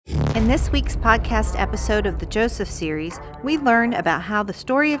In this week's podcast episode of the Joseph series, we learn about how the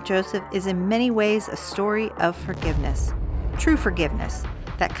story of Joseph is in many ways a story of forgiveness. True forgiveness.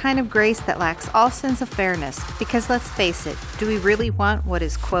 That kind of grace that lacks all sense of fairness. Because let's face it, do we really want what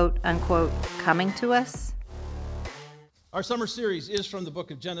is quote unquote coming to us? Our summer series is from the book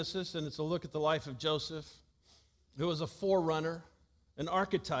of Genesis, and it's a look at the life of Joseph, who was a forerunner, an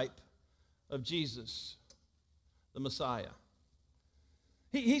archetype of Jesus, the Messiah.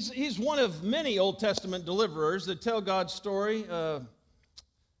 He's one of many Old Testament deliverers that tell God's story of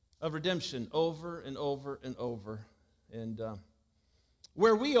redemption over and over and over. And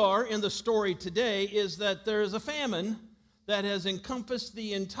where we are in the story today is that there is a famine that has encompassed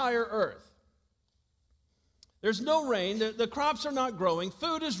the entire earth. There's no rain, the crops are not growing,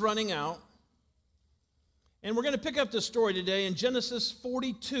 food is running out. And we're going to pick up this story today in Genesis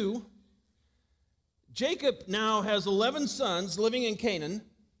 42. Jacob now has 11 sons living in Canaan,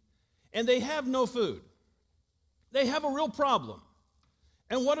 and they have no food. They have a real problem.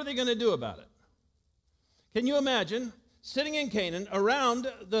 And what are they going to do about it? Can you imagine sitting in Canaan around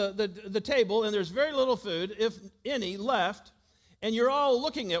the table, and there's very little food, if any, left, and you're all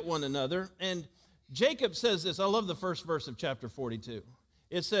looking at one another, and Jacob says this. I love the first verse of chapter 42.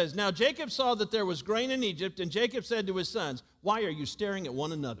 It says, "Now Jacob saw that there was grain in Egypt, and Jacob said to his sons, 'Why are you staring at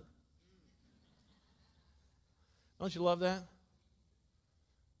one another?'" Don't you love that?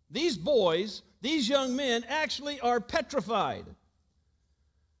 These boys, these young men, actually are petrified.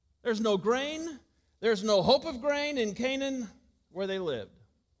 There's no grain. There's no hope of grain in Canaan where they lived.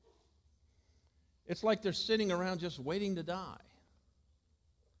 It's like they're sitting around just waiting to die.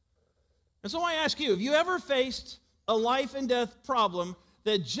 And so I ask you, have you ever faced a life and death problem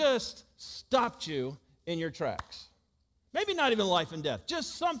that just stopped you in your tracks? Maybe not even life and death,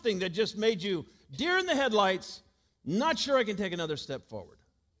 just something that just made you deer in the headlights, not sure I can take another step forward.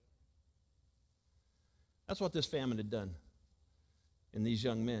 That's what this famine had done in these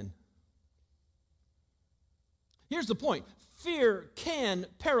young men. Here's the point. Fear can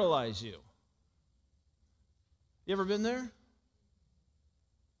paralyze you. You ever been there?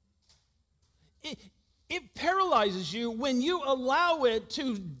 It paralyzes you when you allow it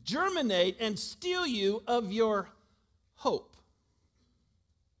to germinate and steal you of your hope.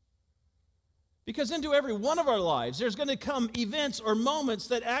 Because into every one of our lives, there's going to come events or moments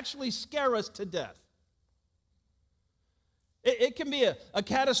that actually scare us to death. It can be a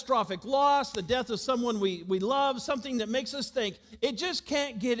catastrophic loss, the death of someone we love, something that makes us think, it just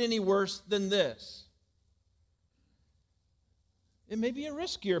can't get any worse than this. It may be a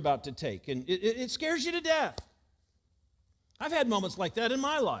risk you're about to take, and it scares you to death. I've had moments like that in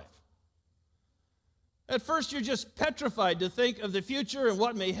my life. At first, you're just petrified to think of the future and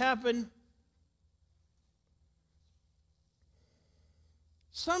what may happen.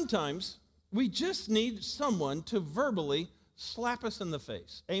 Sometimes we just need someone to verbally slap us in the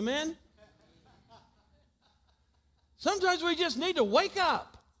face. Amen? Sometimes we just need to wake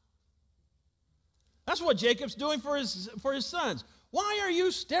up. That's what Jacob's doing for his sons. Why are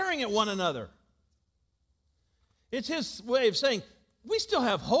you staring at one another? It's his way of saying, we still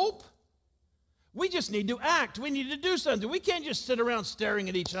have hope. We just need to act. We need to do something. We can't just sit around staring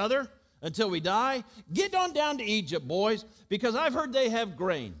at each other until we die. Get on down to Egypt, boys, because I've heard they have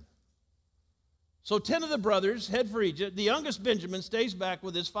grain. So 10 of the brothers head for Egypt. The youngest, Benjamin, stays back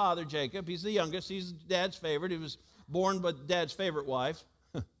with his father, Jacob. He's the youngest. He's dad's favorite. He was born by dad's favorite wife.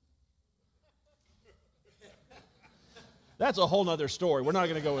 That's a whole other story we're not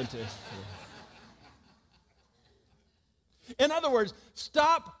going to go into. In other words,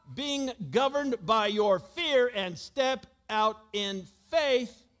 stop being governed by your fear and step out in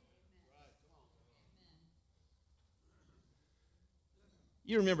faith.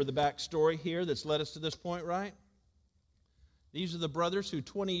 You remember the backstory here that's led us to this point, right? These are the brothers who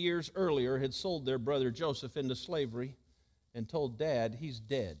 20 years earlier had sold their brother Joseph into slavery and told Dad he's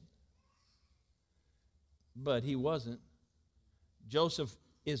dead. But he wasn't. Joseph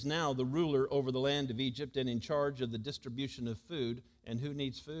is now the ruler over the land of Egypt and in charge of the distribution of food. And who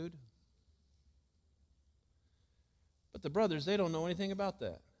needs food? But the brothers, they don't know anything about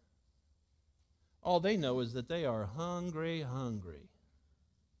that. All they know is that they are hungry.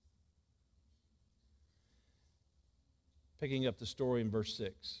 Picking up the story in verse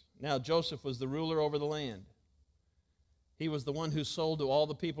 6. Now Joseph was the ruler over the land. He was the one who sold to all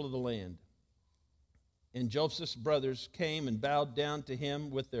the people of the land. And Joseph's brothers came and bowed down to him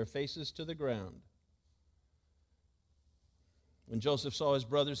with their faces to the ground. When Joseph saw his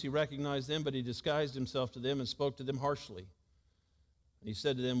brothers, he recognized them, but he disguised himself to them and spoke to them harshly. And he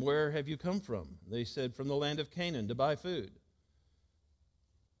said to them, "Where have you come from?" They said, "From the land of Canaan to buy food."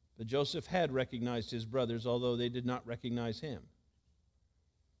 But Joseph had recognized his brothers, although they did not recognize him.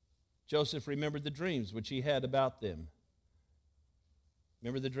 Joseph remembered the dreams which he had about them.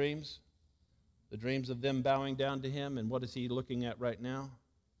 Remember the dreams? The dreams of them bowing down to him, and what is he looking at right now?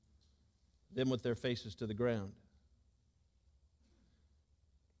 Them with their faces to the ground.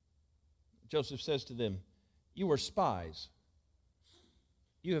 Joseph says to them, "You are spies.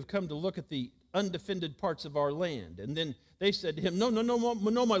 You have come to look at the undefended parts of our land." And then they said to him,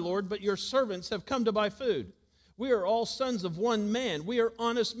 No, my lord, but your servants have come to buy food. We are all sons of one man. We are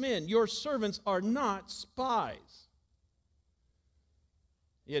honest men. Your servants are not spies.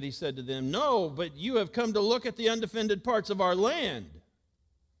 Yet he said to them, "No, but you have come to look at the undefended parts of our land."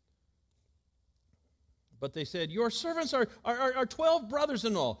 But they said, "Your servants are 12 brothers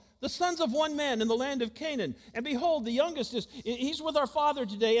in all, the sons of one man in the land of Canaan. And behold, the youngest he's with our father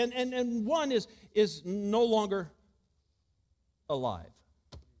today, and one is no longer alive."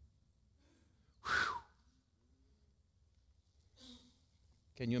 Whew.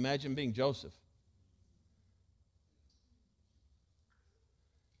 Can you imagine being Joseph?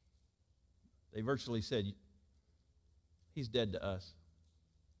 They virtually said, "He's dead to us."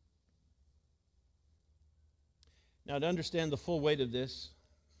 Now, to understand the full weight of this,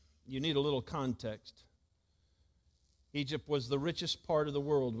 you need a little context. Egypt was the richest part of the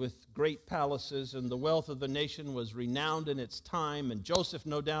world with great palaces, and the wealth of the nation was renowned in its time. And Joseph,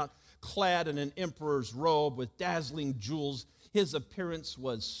 no doubt, clad in an emperor's robe with dazzling jewels, his appearance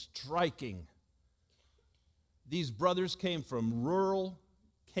was striking. These brothers came from rural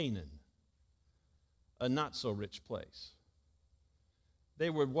Canaan, a not-so-rich place. They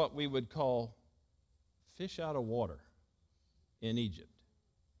were what we would call fish out of water in Egypt.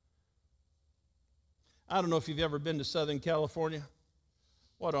 I don't know if you've ever been to Southern California.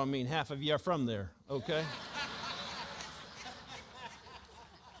 What do I mean? Half of you are from there, okay?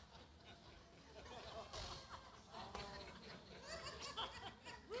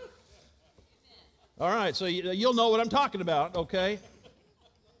 All right, so you'll know what I'm talking about, okay?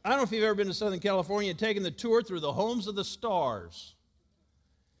 I don't know if you've ever been to Southern California and taken the tour through the homes of the stars.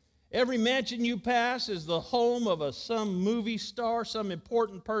 Every mansion you pass is the home of some movie star, some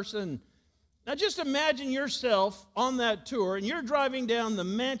important person. Now just imagine yourself on that tour, and you're driving down the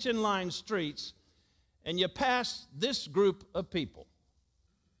mansion-lined streets, and you pass this group of people.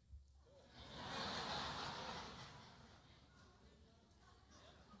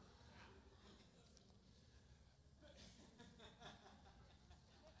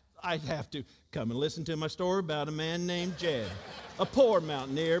 I'd have to come and listen to my story about a man named Jed, a poor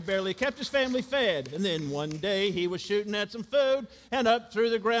mountaineer, barely kept his family fed. And then one day he was shooting at some food, and up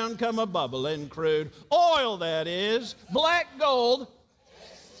through the ground come a bubbling crude. Oil, that is, black gold.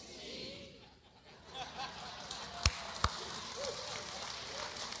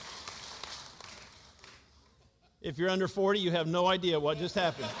 If you're under 40, you have no idea what just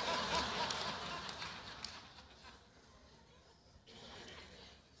happened.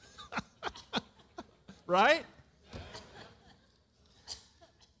 Right?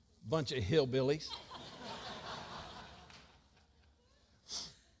 Bunch of hillbillies.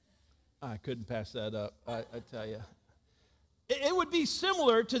 I couldn't pass that up, I tell you. It would be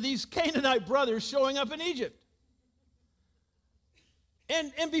similar to these Canaanite brothers showing up in Egypt.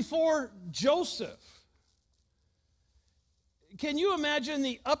 And before Joseph. Can you imagine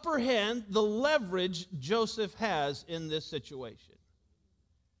the upper hand, the leverage Joseph has in this situation?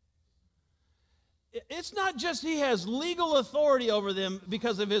 It's not just he has legal authority over them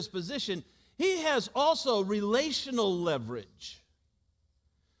because of his position. He has also relational leverage.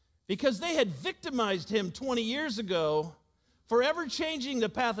 Because they had victimized him 20 years ago, forever changing the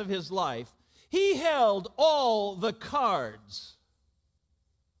path of his life. He held all the cards.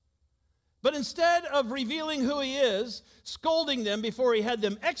 But instead of revealing who he is, scolding them before he had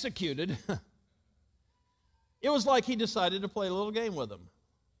them executed, it was like he decided to play a little game with them.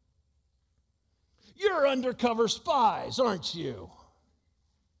 "You're undercover spies, aren't you?"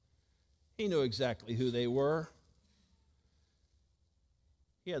 He knew exactly who they were.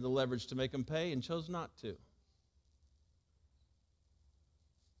 He had the leverage to make them pay and chose not to.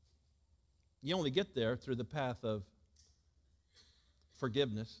 You only get there through the path of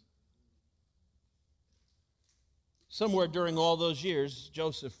forgiveness. Somewhere during all those years,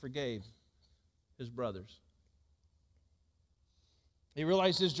 Joseph forgave his brothers. He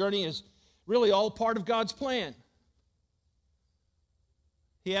realized his journey is really all part of God's plan.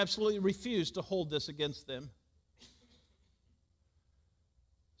 He absolutely refused to hold this against them.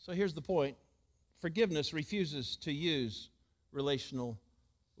 So here's the point. Forgiveness refuses to use relational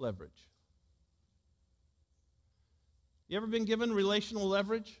leverage. You ever been given relational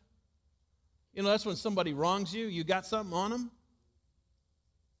leverage? You know, that's when somebody wrongs you, you got something on them.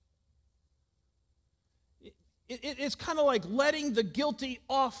 It's kind of like letting the guilty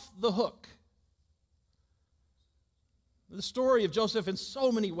off the hook. The story of Joseph, in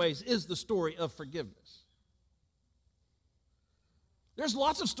so many ways, is the story of forgiveness. There's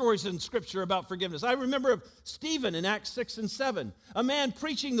lots of stories in Scripture about forgiveness. I remember of Stephen in Acts 6 and 7, a man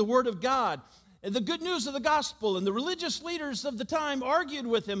preaching the Word of God, and the good news of the gospel, and the religious leaders of the time argued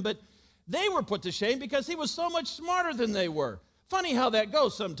with him, but they were put to shame because he was so much smarter than they were. Funny how that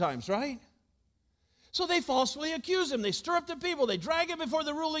goes sometimes, right? So they falsely accuse him. They stir up the people. They drag him before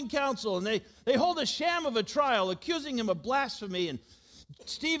the ruling council, and they hold a sham of a trial, accusing him of blasphemy. And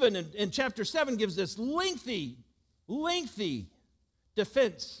Stephen in chapter 7 gives this lengthy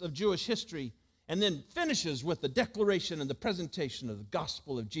defense of Jewish history, and then finishes with the declaration and the presentation of the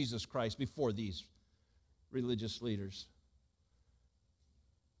gospel of Jesus Christ before these religious leaders.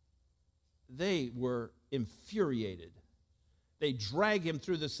 They were infuriated. They dragged him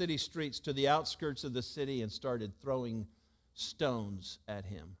through the city streets to the outskirts of the city and started throwing stones at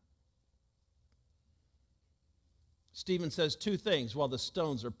him. Stephen says two things while the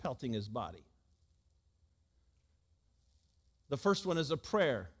stones are pelting his body. The first one is a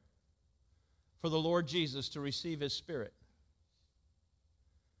prayer for the Lord Jesus to receive his Spirit.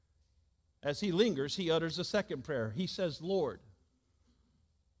 As he lingers, he utters a second prayer. He says, Lord,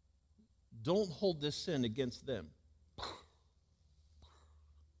 don't hold this sin against them.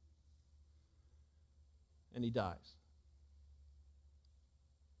 And he dies.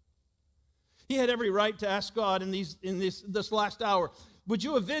 He had every right to ask God in this last hour, would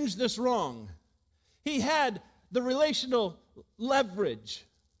you avenge this wrong? He had the relational leverage.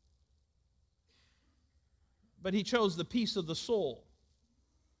 But he chose the peace of the soul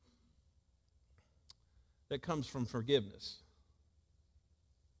that comes from forgiveness.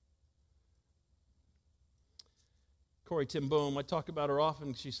 Corrie ten Boom, I talk about her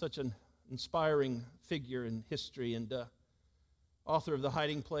often. She's such an inspiring figure in history, and author of The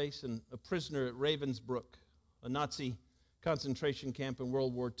Hiding Place and a prisoner at Ravensbrück, a Nazi concentration camp in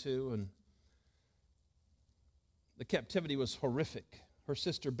World War II. And the captivity was horrific. Her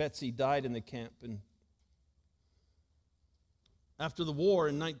sister Betsy died in the camp, and after the war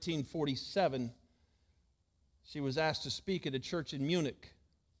in 1947, she was asked to speak at a church in Munich.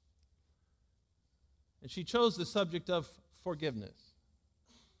 And she chose the subject of forgiveness.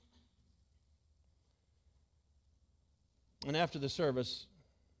 And after the service,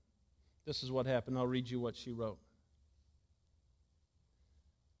 this is what happened. I'll read you what she wrote.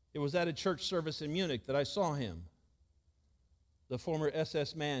 It was at a church service in Munich that I saw him, the former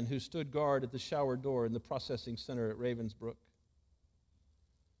SS man who stood guard at the shower door in the processing center at Ravensbrück.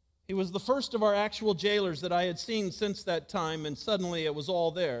 He was the first of our actual jailers that I had seen since that time, and suddenly it was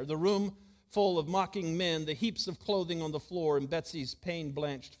all there. The room full of mocking men, the heaps of clothing on the floor, and Betsy's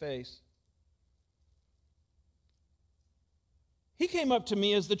pain-blanched face. He came up to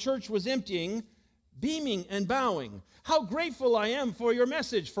me as the church was emptying, beaming and bowing. How grateful I am for your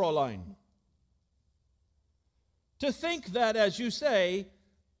message, Fräulein. To think that, as you say,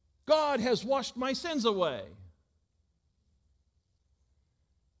 God has washed my sins away.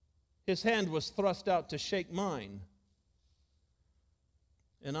 His hand was thrust out to shake mine.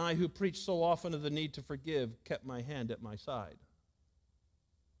 And I, who preach so often of the need to forgive, kept my hand at my side.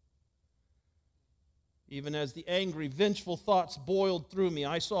 Even as the angry, vengeful thoughts boiled through me,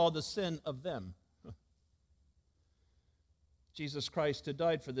 I saw the sin of them. Jesus Christ had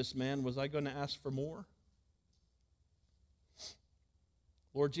died for this man. Was I going to ask for more?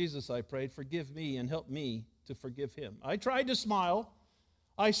 Lord Jesus, I prayed, forgive me and help me to forgive him. I tried to smile.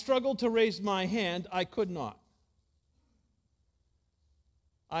 I struggled to raise my hand. I could not.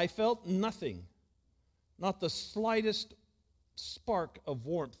 I felt nothing, not the slightest spark of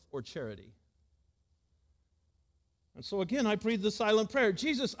warmth or charity. And so again, I breathed the silent prayer,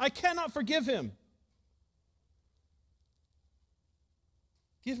 Jesus, I cannot forgive him.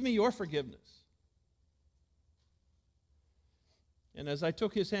 Give me your forgiveness. And as I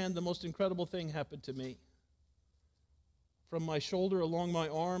took his hand, the most incredible thing happened to me. From my shoulder along my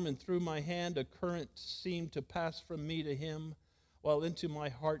arm and through my hand, a current seemed to pass from me to him, while into my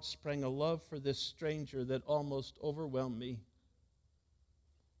heart sprang a love for this stranger that almost overwhelmed me.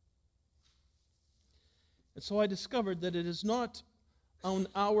 And so I discovered that it is not on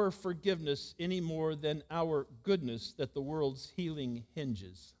our forgiveness any more than our goodness that the world's healing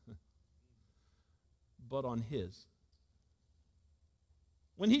hinges, but on his.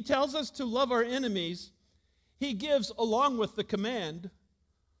 When he tells us to love our enemies, he gives, along with the command,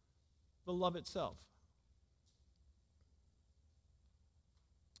 the love itself.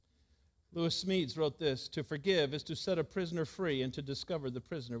 Lewis Smedes wrote this: to forgive is to set a prisoner free and to discover the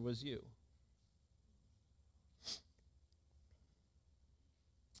prisoner was you.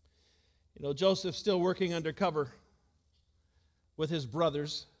 You know, Joseph's still working undercover with his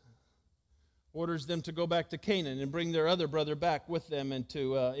brothers, orders them to go back to Canaan and bring their other brother back with them, and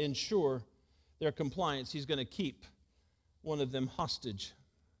to ensure their compliance, he's going to keep one of them hostage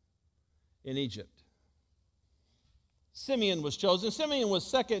in Egypt. Simeon was chosen. Simeon was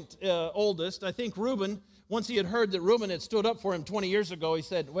second oldest. I think Reuben, once he had heard that Reuben had stood up for him 20 years ago, he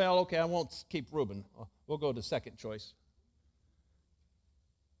said, well, okay, I won't keep Reuben. We'll go to second choice.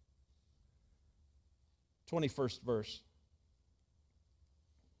 21st verse.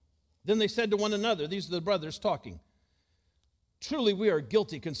 Then they said to one another, these are the brothers talking, truly we are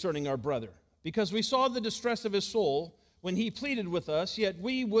guilty concerning our brother, because we saw the distress of his soul when he pleaded with us, yet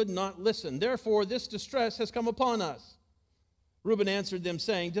we would not listen. Therefore this distress has come upon us. Reuben answered them,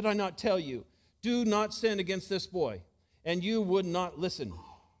 saying, did I not tell you, do not sin against this boy? And you would not listen.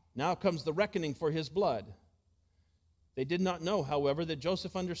 Now comes the reckoning for his blood. They did not know, however, that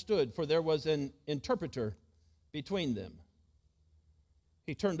Joseph understood, for there was an interpreter between them.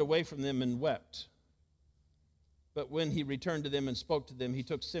 He turned away from them and wept. But when he returned to them and spoke to them, he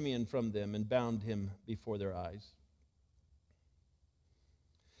took Simeon from them and bound him before their eyes.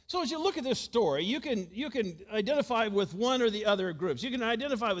 So as you look at this story, you can identify with one or the other groups. You can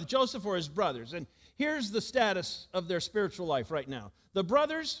identify with Joseph or his brothers. And here's the status of their spiritual life right now. The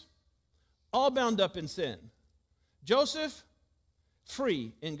brothers, all bound up in sin. Joseph,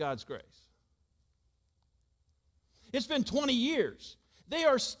 free in God's grace. It's been 20 years. They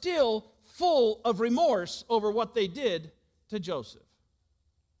are still full of remorse over what they did to Joseph.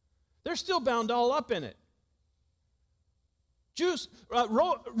 They're still bound all up in it.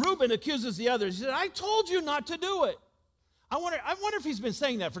 Reuben accuses the others. He said, I told you not to do it. I wonder if he's been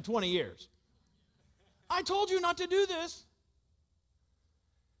saying that for 20 years. I told you not to do this.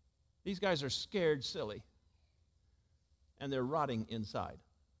 These guys are scared silly, and they're rotting inside.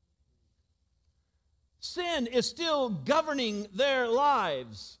 Sin is still governing their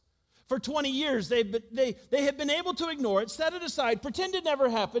lives. For 20 years, they have been able to ignore it, set it aside, pretend it never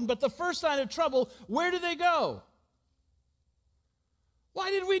happened, but the first sign of trouble, where do they go? Why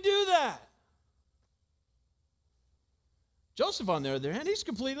did we do that? Joseph, on the other hand, he's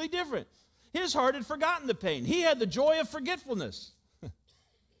completely different. His heart had forgotten the pain. He had the joy of forgetfulness.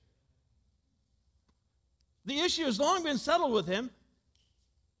 The issue has long been settled with him.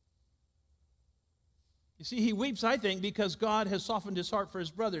 You see, he weeps, I think, because God has softened his heart for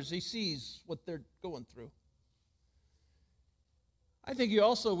his brothers. He sees what they're going through. I think he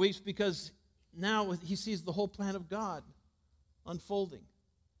also weeps because now he sees the whole plan of God unfolding.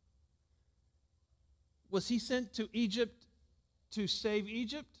 Was he sent to Egypt to save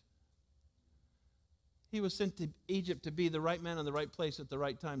Egypt? He was sent to Egypt to be the right man in the right place at the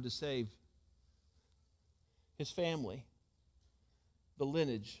right time to save his family, the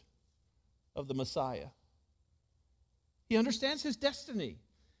lineage of the Messiah. He understands his destiny,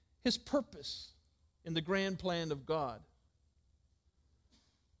 his purpose in the grand plan of God.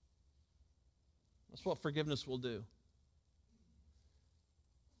 That's what forgiveness will do.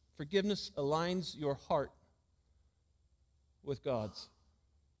 Forgiveness aligns your heart with God's.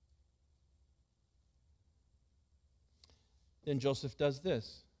 Then Joseph does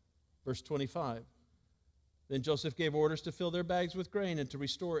this. Verse 25. Then Joseph gave orders to fill their bags with grain and to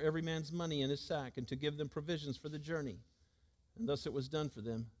restore every man's money in his sack and to give them provisions for the journey. And thus it was done for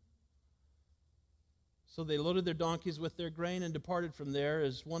them. So they loaded their donkeys with their grain and departed from there.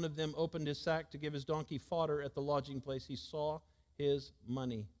 As one of them opened his sack to give his donkey fodder at the lodging place, he saw his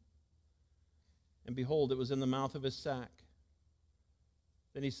money. And behold, it was in the mouth of his sack.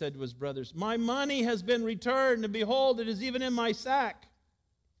 Then he said to his brothers, my money has been returned, and behold, it is even in my sack.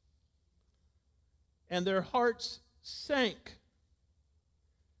 And their hearts sank.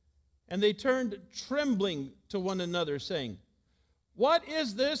 And they turned trembling to one another, saying, what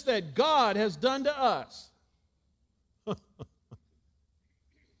is this that God has done to us?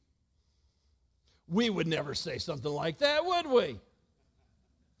 We would never say something like that, would we?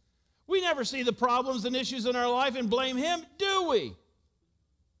 We never see the problems and issues in our life and blame him, do we?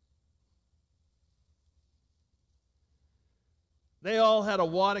 They all had a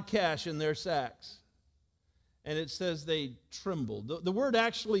wad of cash in their sacks. And it says they trembled. The word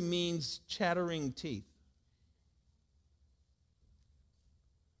actually means chattering teeth.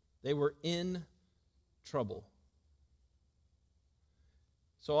 They were in trouble.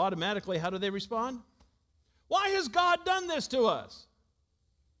 So automatically, how do they respond? Why has God done this to us?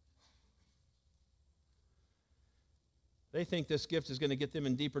 They think this gift is going to get them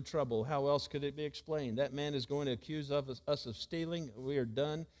in deeper trouble. How else could it be explained? That man is going to accuse us of stealing. We are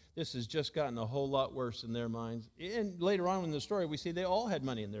done. This has just gotten a whole lot worse in their minds. And later on in the story, we see they all had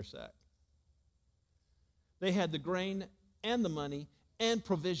money in their sack. They had the grain and the money and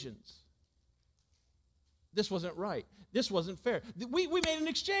provisions. This wasn't right. This wasn't fair. We made an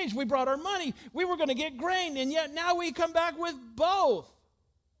exchange. We brought our money. We were going to get grain, and yet now we come back with both.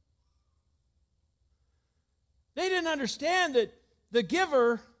 They didn't understand that the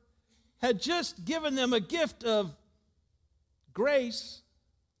giver had just given them a gift of grace.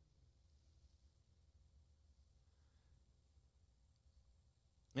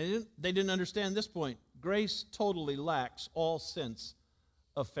 They didn't understand this point. Grace totally lacks all sense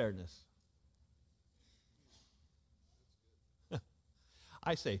of fairness.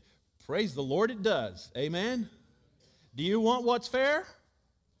 I say, praise the Lord, it does. Amen? Do you want what's fair?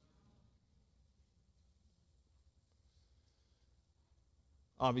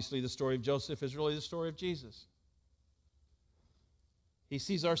 Obviously, the story of Joseph is really the story of Jesus. He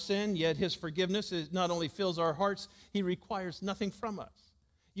sees our sin, yet his forgiveness not only fills our hearts, he requires nothing from us.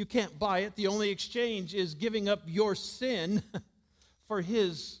 You can't buy it. The only exchange is giving up your sin for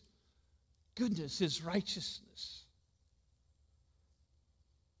his goodness, his righteousness.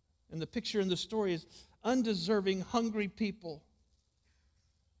 And the picture in the story is undeserving, hungry people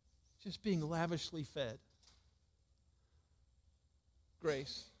just being lavishly fed.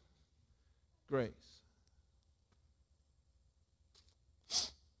 Grace. Grace.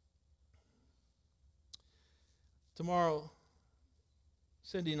 Tomorrow,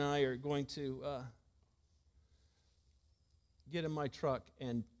 Cindy and I are going to get in my truck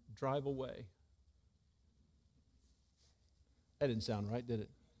and drive away. That didn't sound right, did it?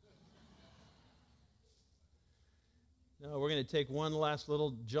 No, we're going to take one last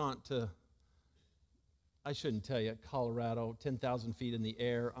little jaunt to, I shouldn't tell you, Colorado, 10,000 feet in the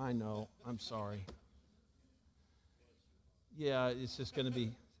air. I know. I'm sorry. Yeah, it's just going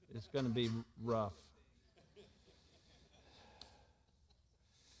to be rough.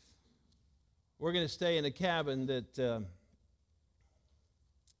 We're going to stay in a cabin that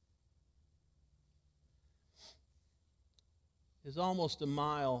is almost a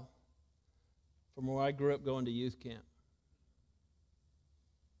mile from where I grew up going to youth camp.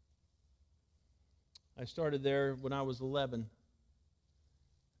 I started there when I was 11.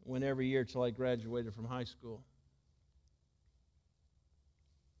 Went every year till I graduated from high school.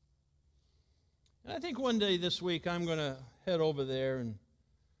 And I think one day this week I'm going to head over there and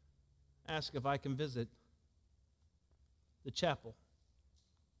ask if I can visit the chapel.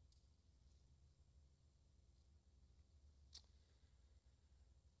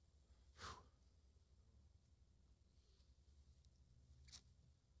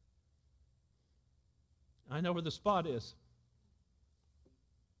 I know where the spot is.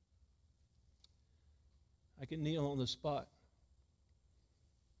 I can kneel on the spot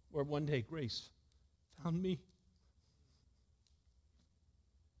where one day grace found me.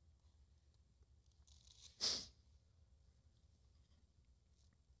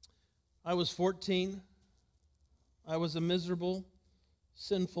 I was 14. I was a miserable,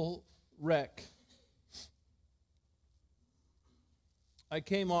 sinful wreck. I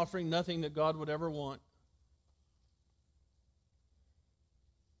came offering nothing that God would ever want.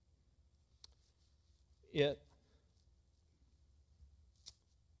 Yet,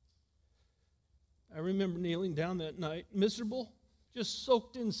 I remember kneeling down that night, miserable, just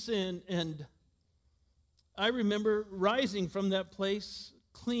soaked in sin, and I remember rising from that place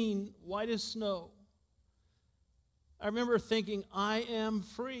clean, white as snow. I remember thinking, I am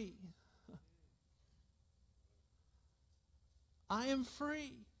free. I am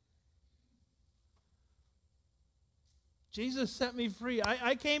free. Jesus set me free.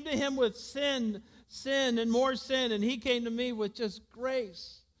 I came to him with sin, and more sin, and he came to me with just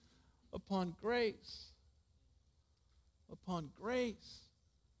grace upon grace upon grace.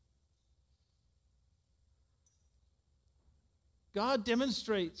 God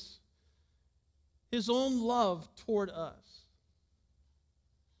demonstrates his own love toward us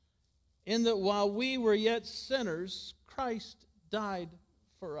in that while we were yet sinners, Christ died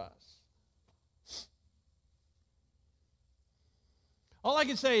for us. All I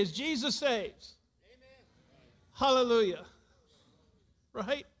can say is Jesus saves. Amen. Hallelujah.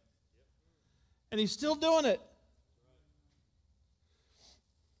 Right? And he's still doing it.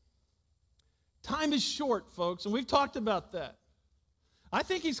 Time is short, folks, and we've talked about that. I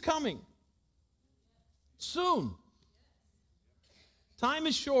think he's coming soon. Time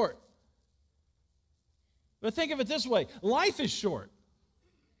is short. But think of it this way. Life is short.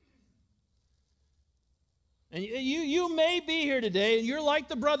 And you may be here today, and you're like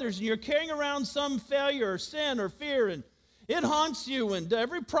the brothers, and you're carrying around some failure or sin or fear, and it haunts you, and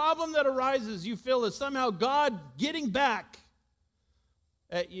every problem that arises, you feel is somehow God getting back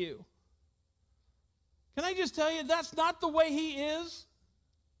at you. Can I just tell you, that's not the way He is.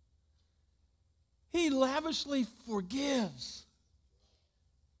 He lavishly forgives.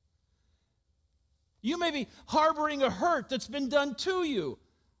 You may be harboring a hurt that's been done to you.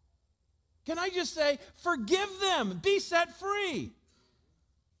 Can I just say, forgive them, be set free.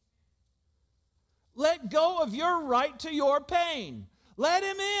 Let go of your right to your pain. Let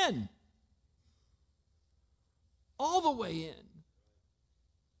Him in. All the way in.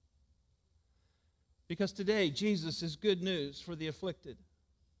 Because today, Jesus is good news for the afflicted.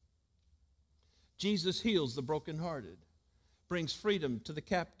 Jesus heals the brokenhearted, brings freedom to the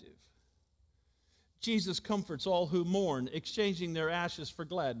captive. Jesus comforts all who mourn, exchanging their ashes for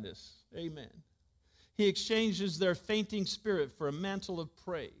gladness. Amen. He exchanges their fainting spirit for a mantle of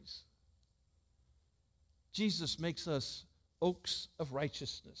praise. Jesus makes us oaks of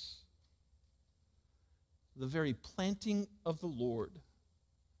righteousness, the very planting of the Lord,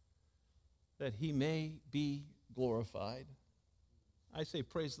 that He may be glorified. I say,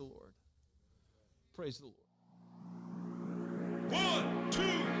 praise the Lord. Praise the Lord. 1, 2,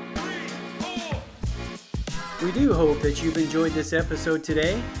 3, 4. We do hope that you've enjoyed this episode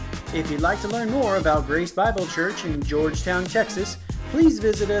today. If you'd like to learn more about Grace Bible Church in Georgetown, Texas, please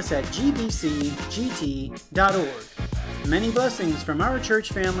visit us at gbcgt.org. Many blessings from our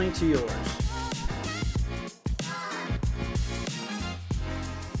church family to yours.